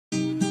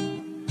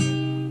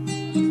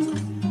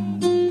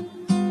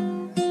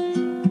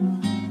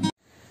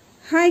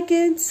Hi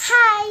kids.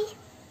 Hi.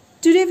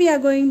 Today we are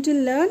going to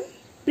learn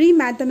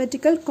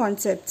pre-mathematical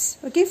concepts.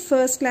 Okay,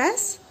 first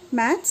class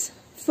maths,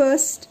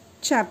 first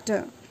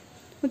chapter.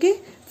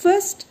 Okay,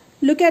 first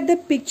look at the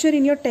picture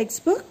in your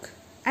textbook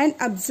and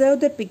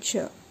observe the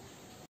picture.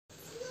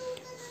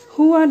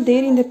 Who are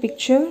there in the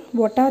picture?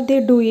 What are they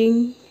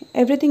doing?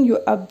 Everything you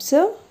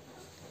observe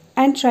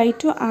and try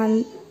to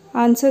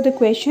answer the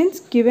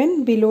questions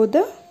given below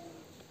the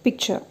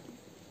picture.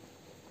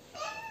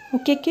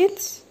 Okay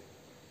kids,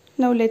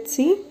 now let's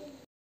see.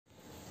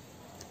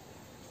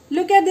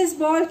 Look at this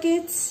ball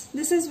kids.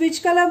 This is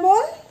which color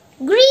ball?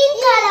 Green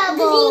color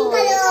ball.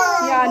 Green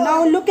color. Yeah,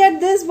 now look at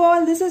this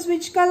ball. This is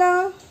which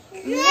color?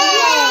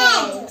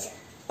 Red.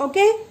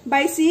 Okay,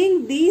 by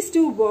seeing these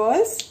two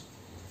balls,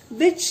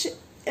 which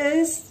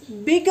is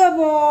bigger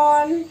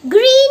ball?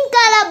 Green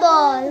color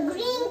ball.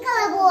 Green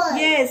color ball.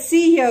 Yes,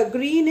 see here,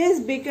 green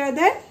is bigger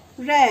than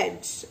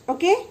red.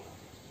 Okay,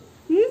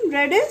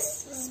 red is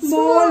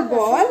small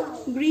ball,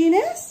 green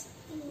is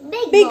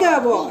bigger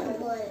ball.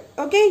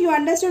 Okay, you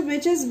understood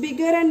which is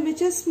bigger and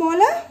which is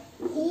smaller?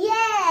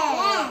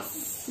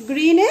 Yes.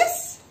 Green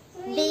is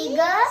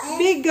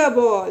bigger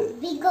ball.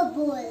 Bigger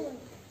ball.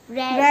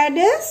 Red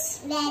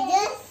is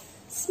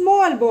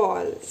small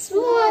ball.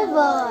 Small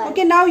ball.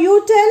 Okay, now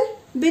you tell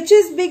which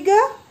is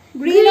bigger,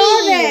 green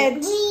or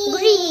red?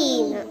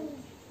 Green.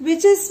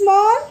 Which is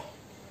small?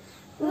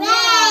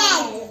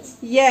 Red.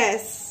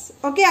 Yes.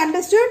 Okay,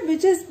 understood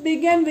which is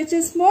big and which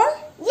is small?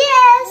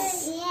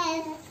 Yes.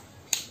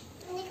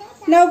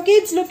 Now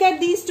kids, look at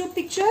these two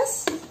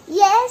pictures.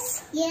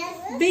 Yes.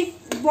 Big.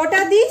 What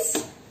are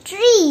these?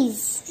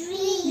 Trees.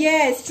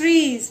 Yes,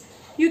 trees.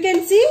 You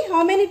can see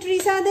how many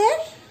trees are there?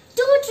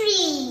 2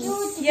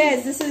 trees.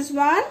 Yes, this is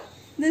 1.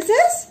 This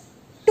is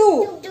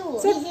 2.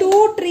 So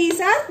 2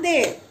 trees are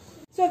there.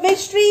 So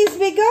which tree is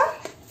bigger?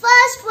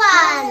 First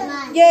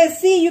one. Yes,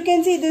 see, you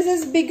can see this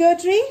is bigger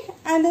tree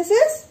and this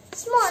is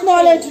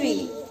Smaller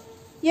tree.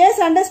 Yes,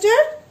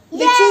 understood?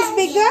 Which is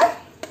bigger?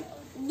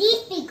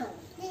 This bigger.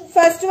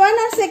 First one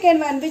or second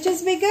one? Which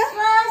is bigger?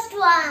 First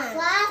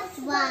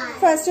one.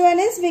 First one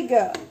is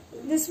bigger.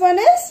 This one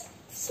is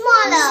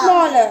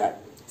Smaller.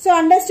 So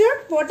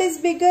understood what is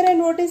bigger and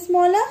what is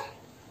smaller?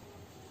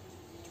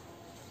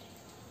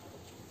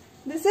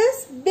 This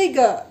is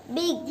bigger.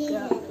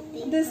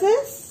 This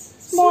is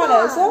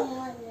smaller. So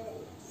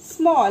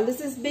small. This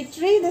is big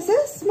tree. This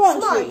is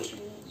small tree.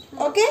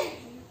 Okay?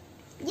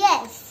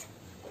 Yes.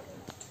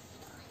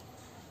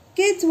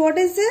 Kids, what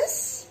is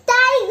this?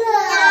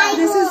 Tiger.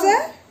 This is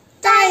a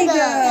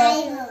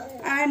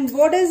tiger. And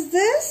what is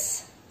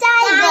this?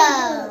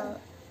 Tiger.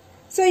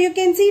 So you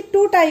can see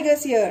 2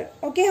 tigers here.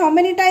 Okay, how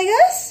many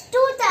tigers?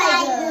 2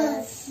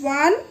 tigers.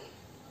 1,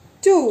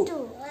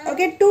 2.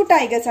 Okay, 2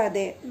 tigers are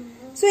there.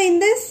 So in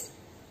this,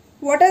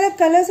 what are the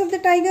colors of the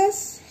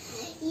tigers?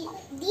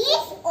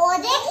 This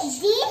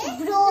orange,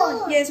 this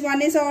brown. Yes,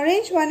 one is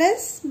orange, one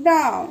is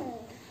brown.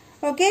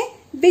 Okay,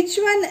 which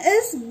one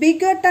is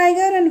bigger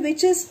tiger and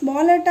which is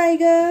smaller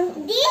tiger?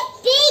 This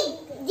big.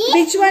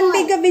 Which one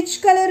bigger?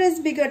 Which color is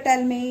bigger?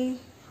 Tell me.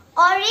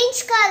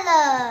 Orange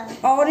color.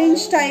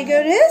 Orange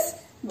tiger is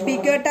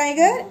bigger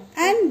tiger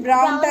and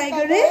brown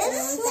tiger is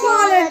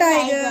smaller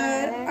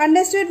tiger.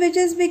 Understood which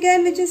is bigger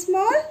and which is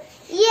small?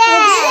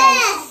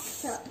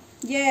 Yes.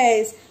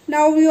 Yes.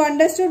 Now you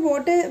understood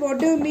what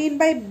do you mean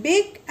by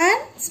big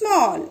and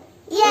small?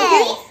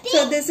 Yes. Okay.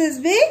 So this is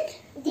big.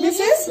 This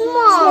is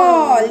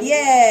small.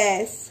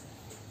 Yes.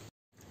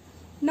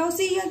 Now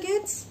see here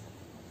kids.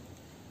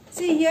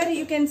 See here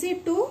you can see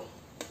two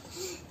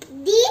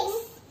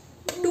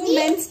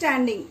men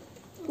standing.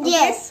 Okay?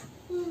 Yes.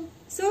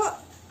 So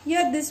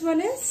here this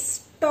one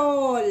is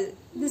tall.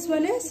 This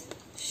one is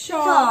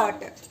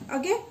short.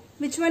 Okay.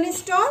 Which one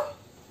is tall?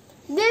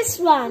 This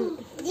one.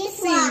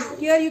 See,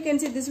 here you can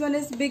see this one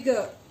is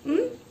bigger.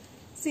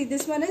 See,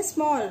 this one is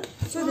small.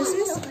 So this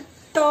is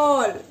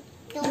tall.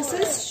 This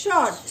is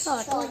short.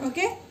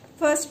 Okay.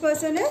 First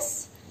person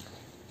is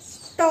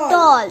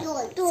tall.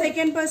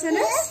 Second person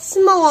is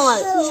Small.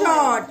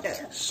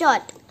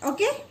 short.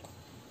 Okay.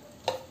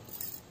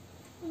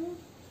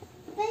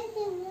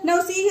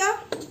 Now see here.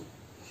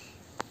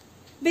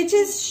 Which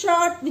is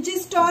short, which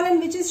is tall and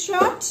which is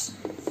short?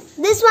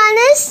 This one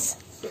is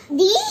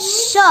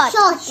short.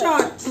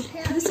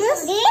 This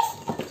is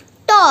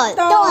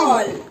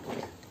Tall.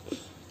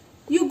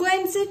 You go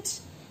and sit.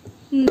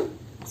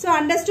 So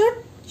understood?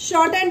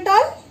 Short and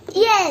tall?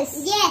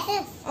 Yes.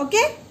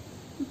 Okay.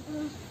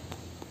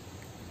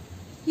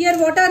 Here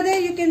what are there?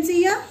 You can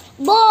see here.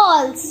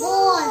 Balls.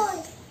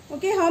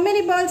 Okay, how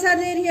many balls are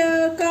there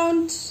here?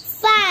 Count.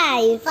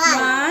 5.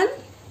 1,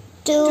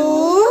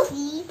 2,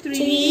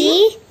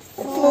 3,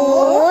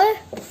 4,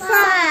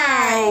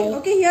 5.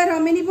 Okay, here how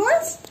many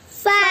balls?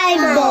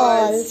 5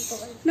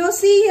 balls. Now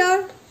see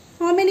here.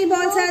 How many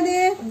balls are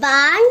there?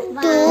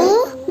 1,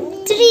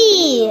 2,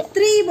 3.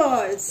 3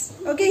 balls.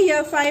 Okay,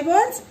 here 5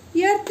 balls.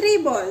 Here 3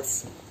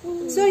 balls.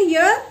 So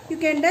here you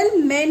can tell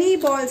many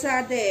balls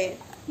are there.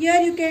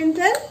 Here you can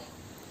tell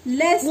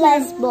less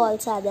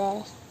Balls are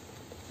there.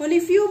 Only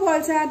few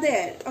balls are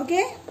there.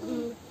 Okay.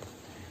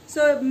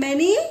 So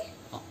many,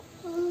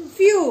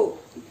 few.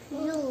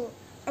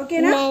 Okay,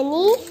 now?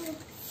 Many,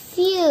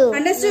 few.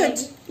 Understood?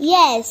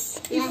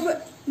 Yes. If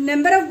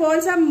number of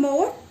balls are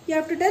more, you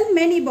have to tell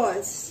many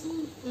balls.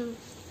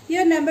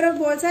 Here number of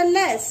balls are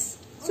less.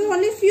 So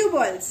only few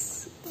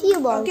balls. Few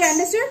balls. Okay,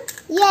 understood?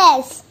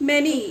 Yes.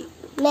 Many.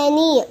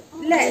 Many.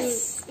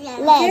 Less.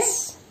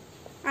 Less.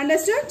 Okay?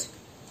 Understood?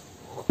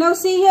 Now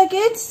see here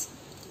kids.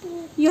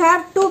 You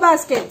have two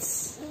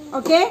baskets.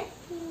 Okay?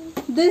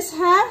 This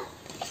have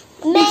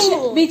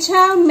Many. which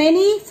have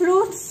many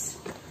fruits.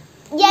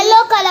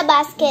 Yellow color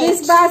basket.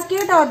 This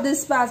basket or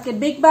this basket?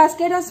 Big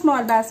basket or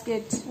small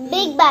basket?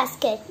 Big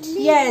basket.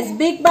 Yes,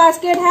 big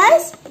basket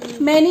has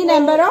many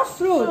number of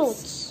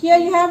fruits. Here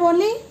you have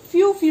only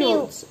few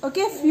fruits.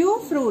 Okay,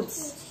 few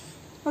fruits.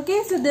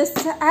 Okay, so this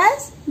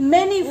has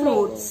many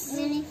fruits.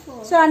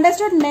 So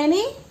understood?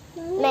 Many?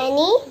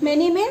 Many.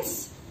 Many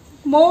means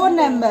more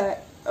number.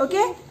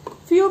 Okay,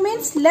 few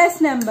means less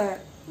number.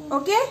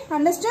 Okay,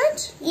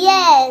 understood?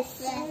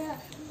 Yes.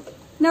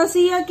 Now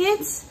see here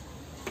kids.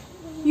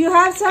 You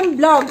have some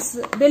blocks,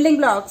 building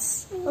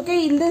blocks.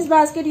 Okay, in this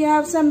basket you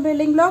have some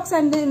building blocks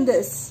and in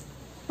this.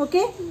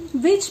 Okay,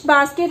 which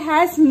basket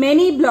has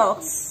many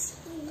blocks?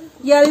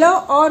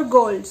 Yellow or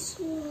gold?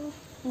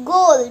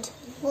 Gold.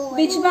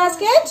 Which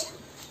basket?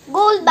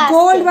 Gold basket.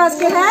 Gold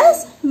basket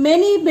has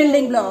many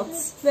building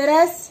blocks,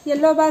 whereas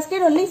yellow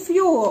basket only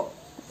few.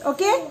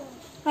 Okay,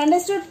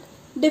 understood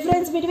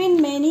difference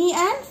between many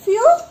and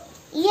few?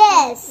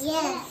 Yes.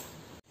 Yes.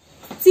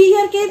 See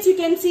here kids, you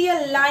can see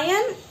a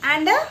lion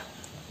and a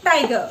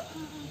tiger.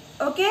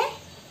 Okay,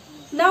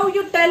 now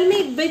you tell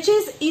me which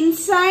is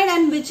inside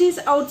and which is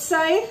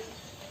outside.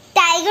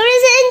 Tiger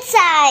is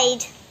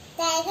inside.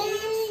 Tiger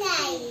is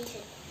inside.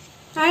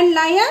 And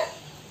lion?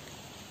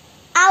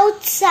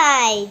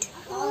 Outside.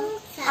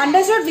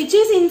 Understood? Which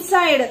is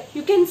inside?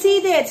 You can see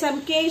there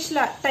some cage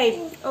type.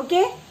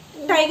 Okay,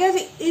 tiger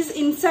is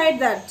inside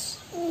that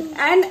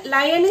and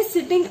lion is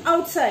sitting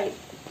outside.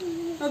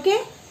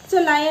 Okay,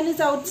 so lion is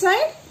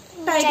outside,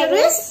 tiger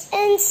is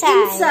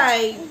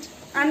inside.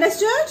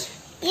 Understood?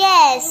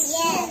 Yes.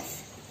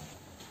 Yes.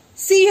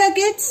 See here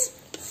kids.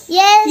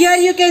 Yes. Here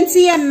you can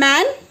see a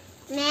man.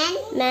 Man.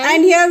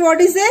 And here what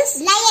is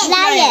this?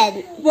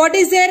 Lion. What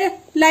is there?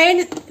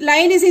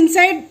 Lion is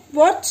inside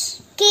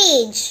what?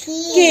 Cage.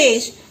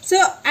 Cage. So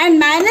and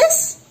man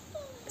is?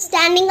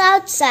 Standing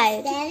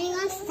outside.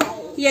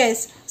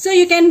 Yes. So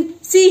you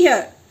can see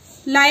here.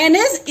 Lion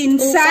is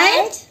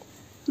inside.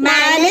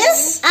 Man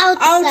is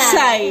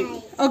outside.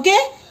 Okay?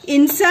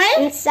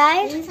 Inside.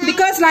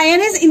 Because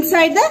lion is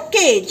inside the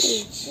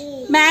cage.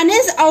 Man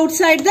is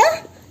outside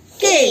the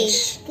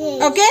cage.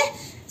 Okay?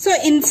 So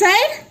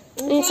inside.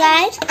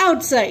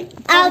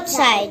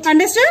 Outside.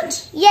 Understood?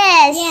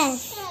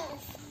 Yes.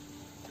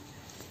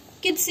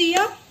 Kids, see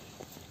here.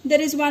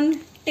 There is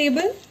one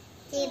table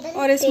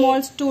or a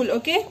small stool.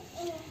 Okay?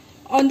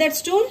 On that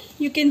stool,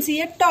 you can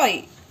see a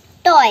toy.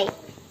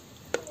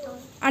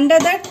 Under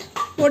that,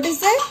 what is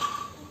that?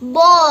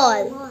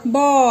 Ball.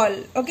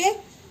 Okay?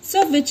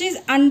 So, which is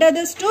under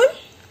the stool?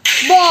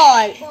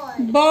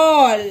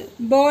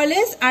 Ball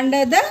is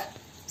under the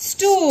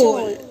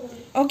stool.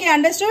 Okay,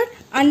 understood?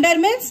 Under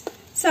means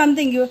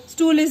something. Your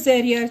stool is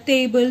there here.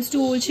 Table,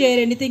 stool, chair,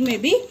 anything may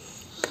be.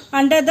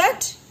 Under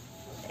that,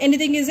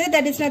 anything is there.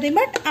 That is nothing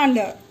but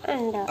under.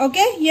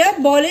 Okay, here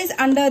ball is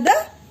under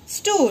the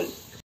stool.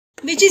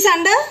 Which is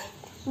under?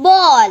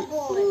 Ball.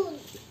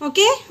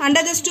 Okay,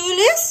 under the stool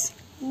is?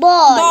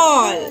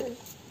 Ball.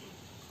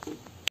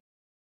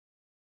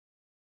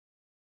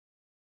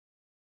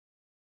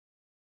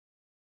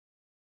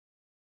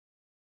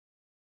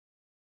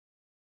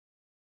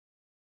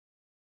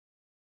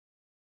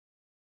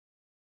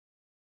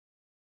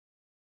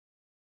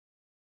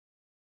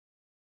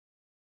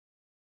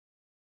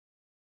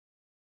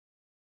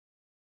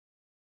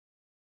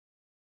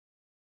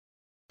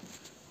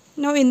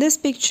 Now in this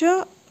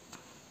picture,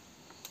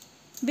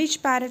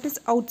 which parrot is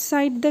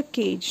outside the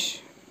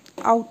cage?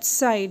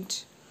 Outside.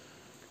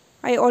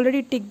 I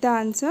already ticked the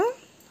answer.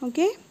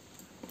 Okay.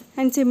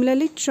 And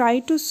similarly try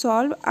to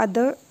solve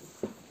other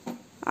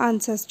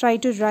answers. Try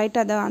to write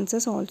other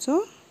answers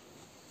also.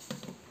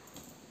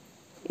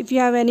 If you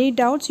have any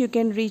doubts, you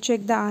can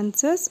recheck the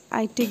answers.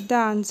 I ticked the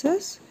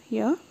answers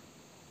here.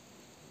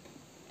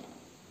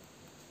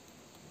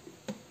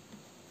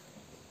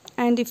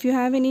 And if you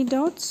have any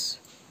doubts,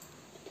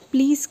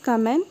 please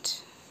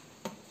comment.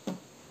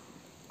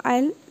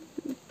 I'll